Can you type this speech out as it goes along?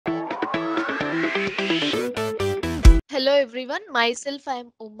Hello everyone, myself I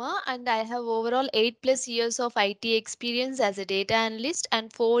am Uma and I have overall 8 plus years of IT experience as a data analyst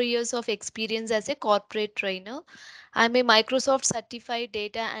and 4 years of experience as a corporate trainer. I am a Microsoft certified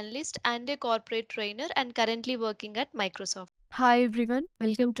data analyst and a corporate trainer and currently working at Microsoft. Hi everyone,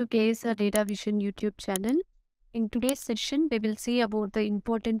 welcome to KSR DATAVIZON YouTube channel. In today's session, we will see about the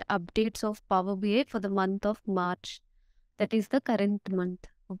important updates of PowerBi for the month of March. That is the current month.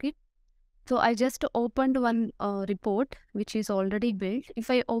 Okay. So I just opened one report which is already built.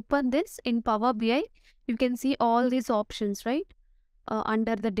 If I open this in PowerBi, you can see all these options, right?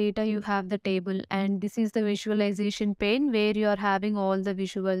 Under the data, you have the table, and this is the visualization pane where you are having all the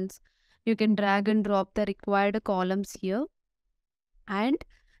visuals. You can drag and drop the required columns here, and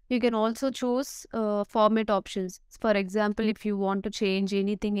you can also choose format options. For example, if you want to change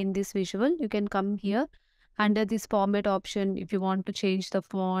anything in this visual, you can come here under this format option. If you want to change the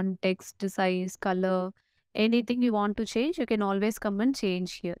font, text size, color, anything you want to change, you can always come and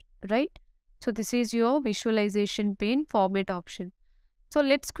change here, right? So this is your visualization pane format option. So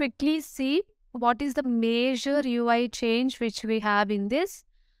let's quickly see what is the major UI change which we have in this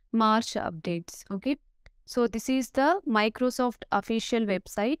March updates. Okay. So this is the Microsoft official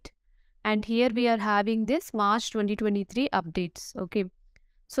website, and here we are having this March 2023 updates. Okay.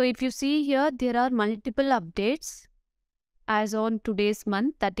 So if you see here, there are multiple updates as on today's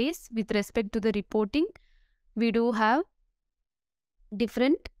month. That is, with respect to the reporting, we do have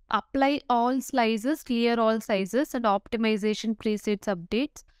different apply all slices, clear all sizes, and optimization presets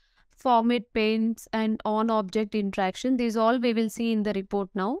updates, format panes, and on object interaction. These all we will see in the report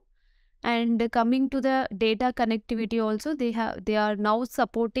now. And coming to the data connectivity also, they are now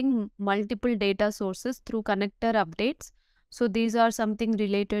supporting multiple data sources through connector updates. So these are something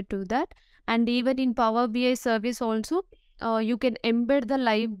related to that. And even in Power BI service also, you can embed the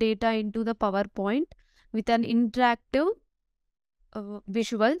live data into the PowerPoint with an interactive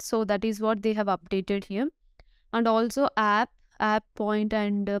visual. So that is what they have updated here. And also app point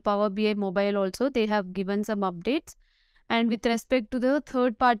and Power BI mobile also, they have given some updates. And with respect to the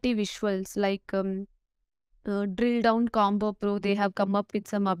third party visuals like drill down combo pro, they have come up with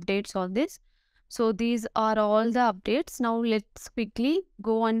some updates on this. So these are all the updates. Now let's quickly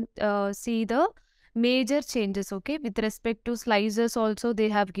go and see the major changes. Okay, with respect to slices also, they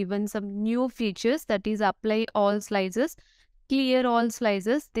have given some new features, that is apply all slices, clear all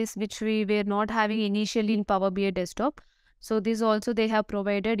slices, this which we were not having initially in Power BI desktop. So this also they have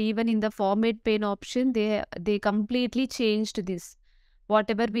provided. Even in the format pane option, they completely changed this.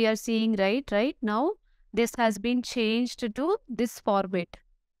 Whatever we are seeing right now, this has been changed to this format.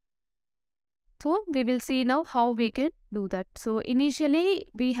 So we will see now how we can do that. So initially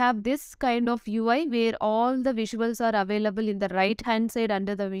we have this kind of UI where all the visuals are available in the right hand side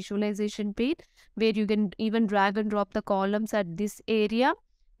under the visualization pane, where you can even drag and drop the columns at this area.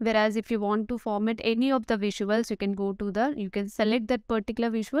 Whereas if you want to format any of the visuals, you can select that particular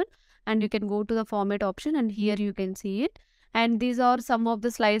visual and you can go to the format option, and here you can see it. And these are some of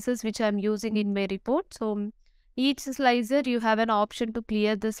the slices which I am using in my report. So each slicer you have an option to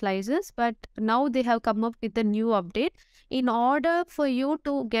clear the slices, but now they have come up with a new update. In order for you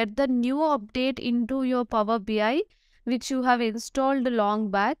to get the new update into your Power BI, which you have installed long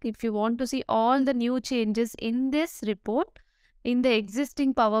back, if you want to see all the new changes in this report in the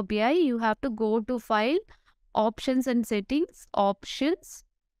existing Power BI, you have to go to File, Options and Settings, Options,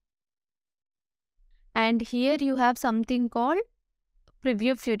 and here you have something called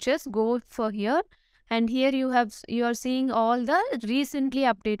Preview Features. Go for here, and here you are seeing all the recently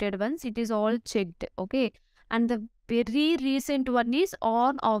updated ones. It is all checked. Okay, and the very recent one is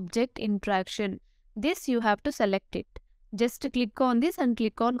on object interaction. This you have to select it. Just click on this and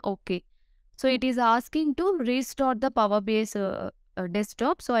click on OK. So it is asking to restart the Power BI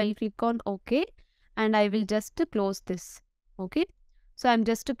desktop. So I'll click on OK, and I will just close this. Okay, so I'm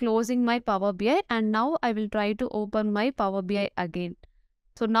just closing my Power BI, and now I will try to open my Power BI again.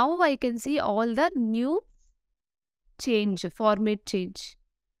 So now I can see all the new format change.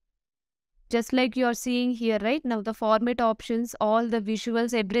 Just like you are seeing here, right? Now the format options, all the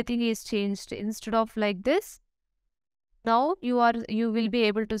visuals, everything is changed. Instead of like this, now you will be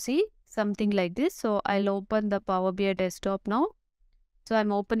able to see something like this. So I'll open the Power BI desktop now. So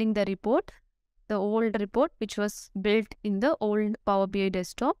I'm opening the report, the old report which was built in the old Power BI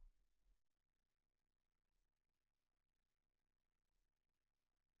desktop.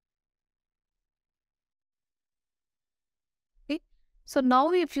 So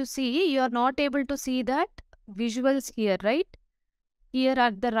now if you see, you are not able to see that visuals here, right? Here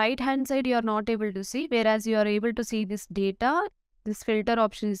at the right hand side, you are not able to see, whereas you are able to see this data, this filter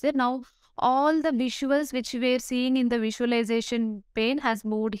option is there. Now All the visuals which we are seeing in the visualization pane has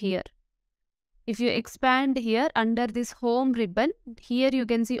moved here. If you expand here under this home ribbon, here you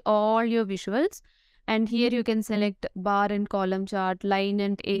can see all your visuals, and here you can select bar and column chart, line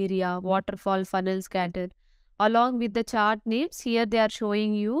and area, waterfall, funnel, scatter. Along with the chart names, here they are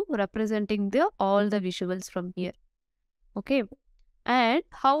showing you representing the all the visuals from here. Okay. And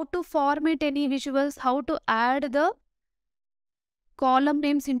how to format any visuals, how to add the column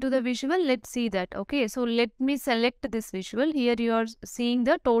names into the visual, let's see that. Okay, so let me select this visual. Here you are seeing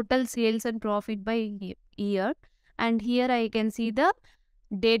the total sales and profit by year, and here I can see the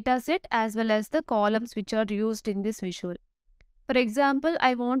data set as well as the columns which are used in this visual. For example,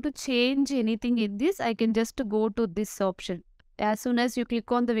 I want to change anything in this, I can just go to this option. As soon as you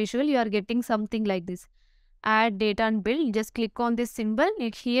click on the visual, you are getting something like this. Add data and build, just click on this symbol.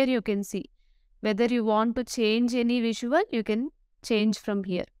 Here you can see whether you want to change any visual, you can change from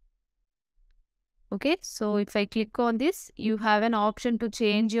here. Okay, so if I click on this, you have an option to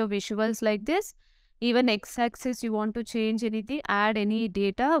change your visuals like this. Even x-axis you want to change anything, add any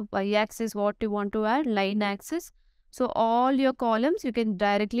data, y-axis what you want to add, line axis. So all your columns you can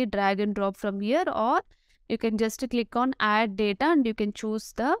directly drag and drop from here, or you can just click on add data and you can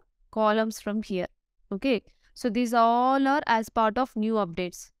choose the columns from here. Okay, so these all are as part of new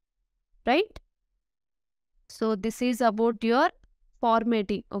updates, right? So this is about your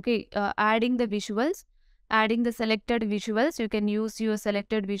formatting. Okay, adding the visuals, adding the selected visuals. You can use your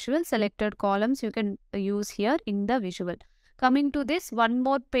selected visual, selected columns you can use here in the visual. Coming to this, one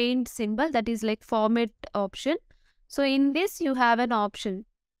more paint symbol, that is like format option. So in this you have an option.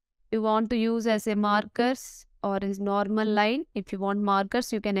 You want to use as a markers or as normal line. If you want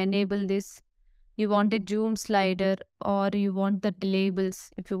markers, you can enable this. You want a zoom slider, or you want the labels.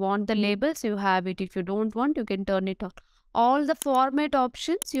 If you want the labels, you have it. If you don't want, you can turn it on. All the format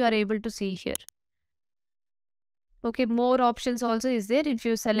options you are able to see here. Okay, more options also is there. If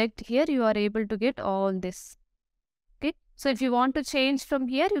you select here, you are able to get all this. Okay, so if you want to change from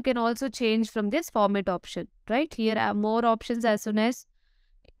here, you can also change from this format option, right? Here are more options. As soon as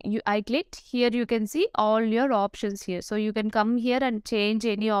I clicked here, you can see all your options here. So you can come here and change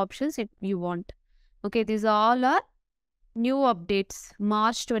any options if you want. Okay, these all are new updates,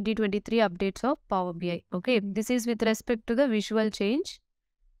 March 2023 updates of Power BI. Okay, this is with respect to the visual change.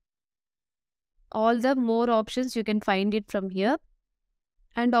 All the more options you can find it from here.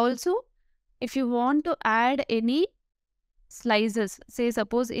 And also, if you want to add any slices, say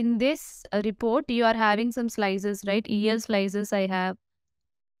suppose in this report you are having some slices, right? EL slices I have,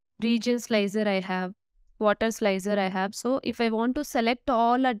 region slicer I have, quarter slicer I have. So if I want to select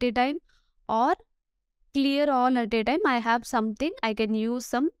all at a time or clear all at a time, I have something, I can use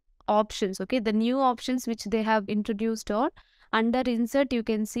some options. Okay, the new options which they have introduced are under insert. You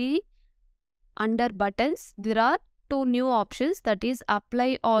can see under buttons there are two new options, that is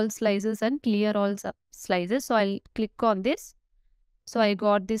apply all slices and clear all slices. So I'll click on this. So I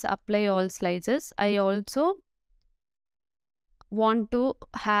got this apply all slices. I also want to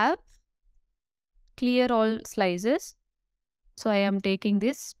have clear all slices, so I am taking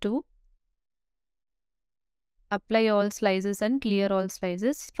this to apply all slices and clear all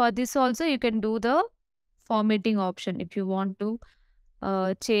slices. For this also you can do the formatting option. If you want to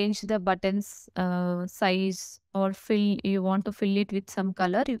change the buttons size, or you want to fill it with some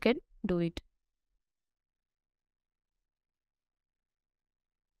color, you can do it.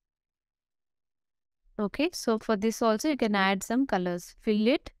 Okay, so for this also you can add some colors, fill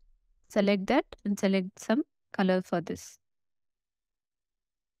it, select that and select some color for this.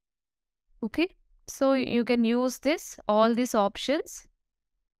 Okay, so you can use this, all these options.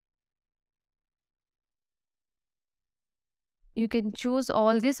 You can choose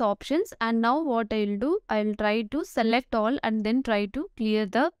all these options, and now what I'll do, I'll try to select all and then try to clear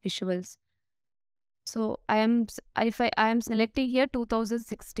the visuals. So I am selecting here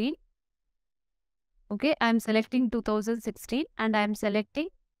 2016. Okay, I am selecting 2016 and I am selecting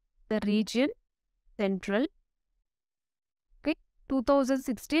the region central. Okay,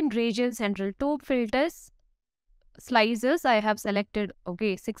 2016 region central, two filters slices I have selected.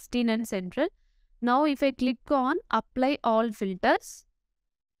 Okay, 16 and central. Now if I click on apply all filters,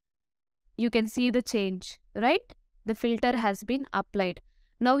 you can see the change, right? The filter has been applied.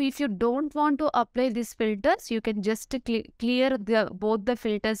 Now if you don't want to apply these filters, you can just clear both the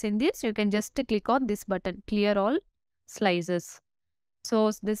filters in this. You can just click on this button, clear all slices.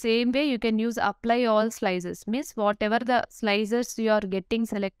 So the same way you can use apply all slices, means whatever the slices you are getting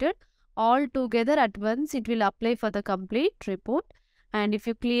selected, all together at once it will apply for the complete report. And if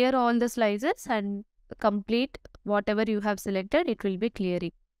you clear all the slices and complete whatever you have selected, it will be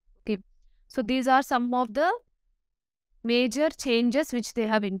clearing. Okay. So these are some of the major changes which they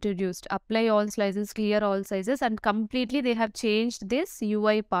have introduced. Apply all slices, clear all sizes, and completely they have changed this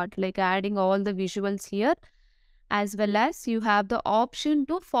UI part, like adding all the visuals here, as well as you have the option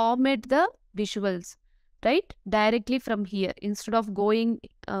to format the visuals, right, directly from here. Instead of going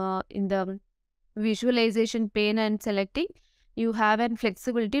in the visualization pane and selecting, you have an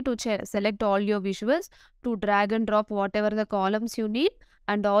flexibility to select all your visuals, to drag and drop whatever the columns you need,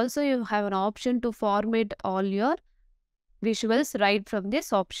 and also you have an option to format all your visuals right from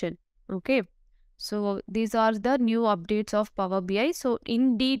this option. Okay, so these are the new updates of Power BI. So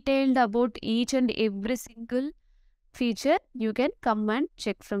in detailed about each and every single feature, you can come and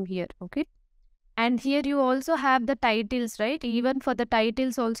check from here. Okay, and here you also have the titles, right? Even for the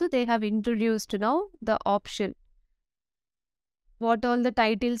titles also they have introduced now the option what all the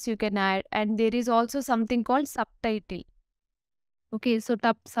titles you can add, and there is also something called subtitle. Okay, so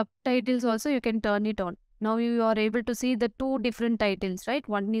subtitles also you can turn it on. Now you are able to see the two different titles, right?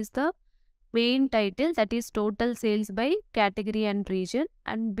 One is the main title, that is total sales by category and region,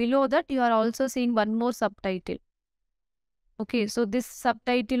 and below that you are also seeing one more subtitle. Okay, so this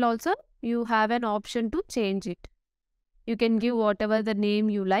subtitle also you have an option to change it. You can give whatever the name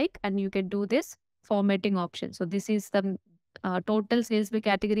you like, and you can do this formatting option. So this is the total sales by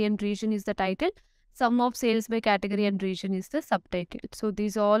category and region is the title. Sum of sales by category and region is the subtitle. So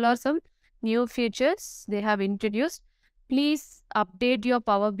these all are some new features they have introduced. Please update your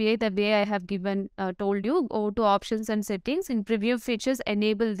Power BI the way I have given told you. Go to options and settings. In preview features,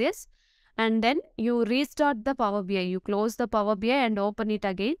 enable this, and then you restart the Power BI. You close the Power BI and open it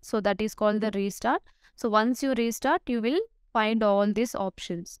again. So that is called the restart. So once you restart, you will find all these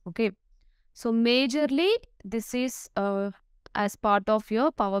options. Okay. So majorly, this is as part of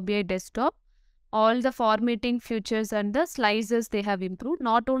your Power BI desktop. All the formatting features and the slices they have improved.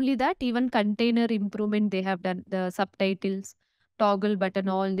 Not only that, even container improvement they have done. The subtitles, toggle button,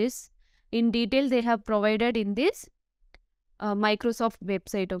 all this in detail they have provided in this Microsoft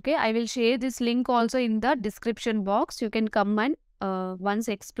website. Okay, I will share this link also in the description box. You can come and once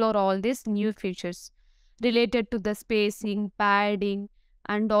explore all these new features related to the spacing, padding,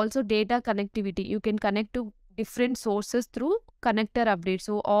 and also data connectivity. You can connect to different sources through connector updates.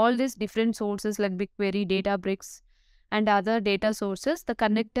 So all these different sources like BigQuery, Databricks, and other data sources, the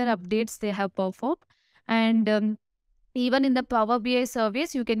connector updates they have performed. And even in the Power BI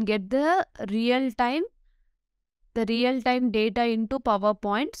service, you can get the real time data into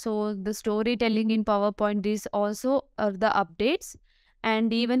PowerPoint. So the storytelling in PowerPoint is also the updates.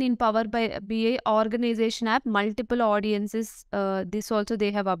 And even in Power BI organization app, multiple audiences, this also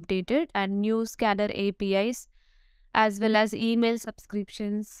they have updated, and new scanner APIs, as well as email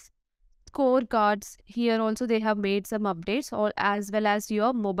subscriptions, scorecards. Here also they have made some updates, or as well as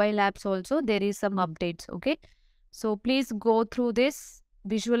your mobile apps also there is some updates. Okay, so please go through this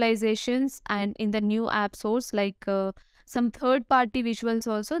visualizations, and in the new app source, like some third party visuals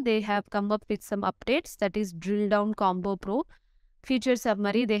also they have come up with some updates. That is drill down combo pro feature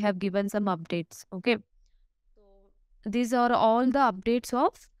summary, they have given some updates. Okay, so these are all the updates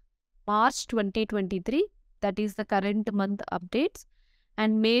of March 2023, that is the current month updates.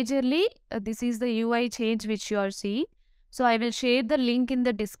 And majorly this is the UI change which you are seeing. So I will share the link in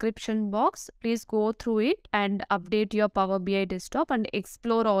the description box. Please go through it and update your Power BI desktop and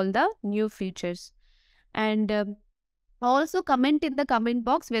explore all the new features. And also comment in the comment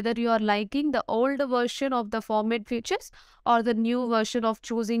box whether you are liking the old version of the format features or the new version of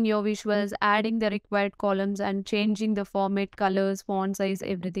choosing your visuals, adding the required columns, and changing the format, colors, font size,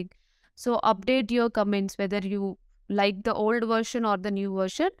 everything. So update your comments whether you like the old version or the new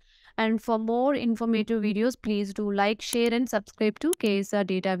version. And for more informative videos, please do like, share, and subscribe to KSR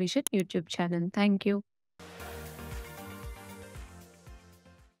Data Vision YouTube channel. Thank you.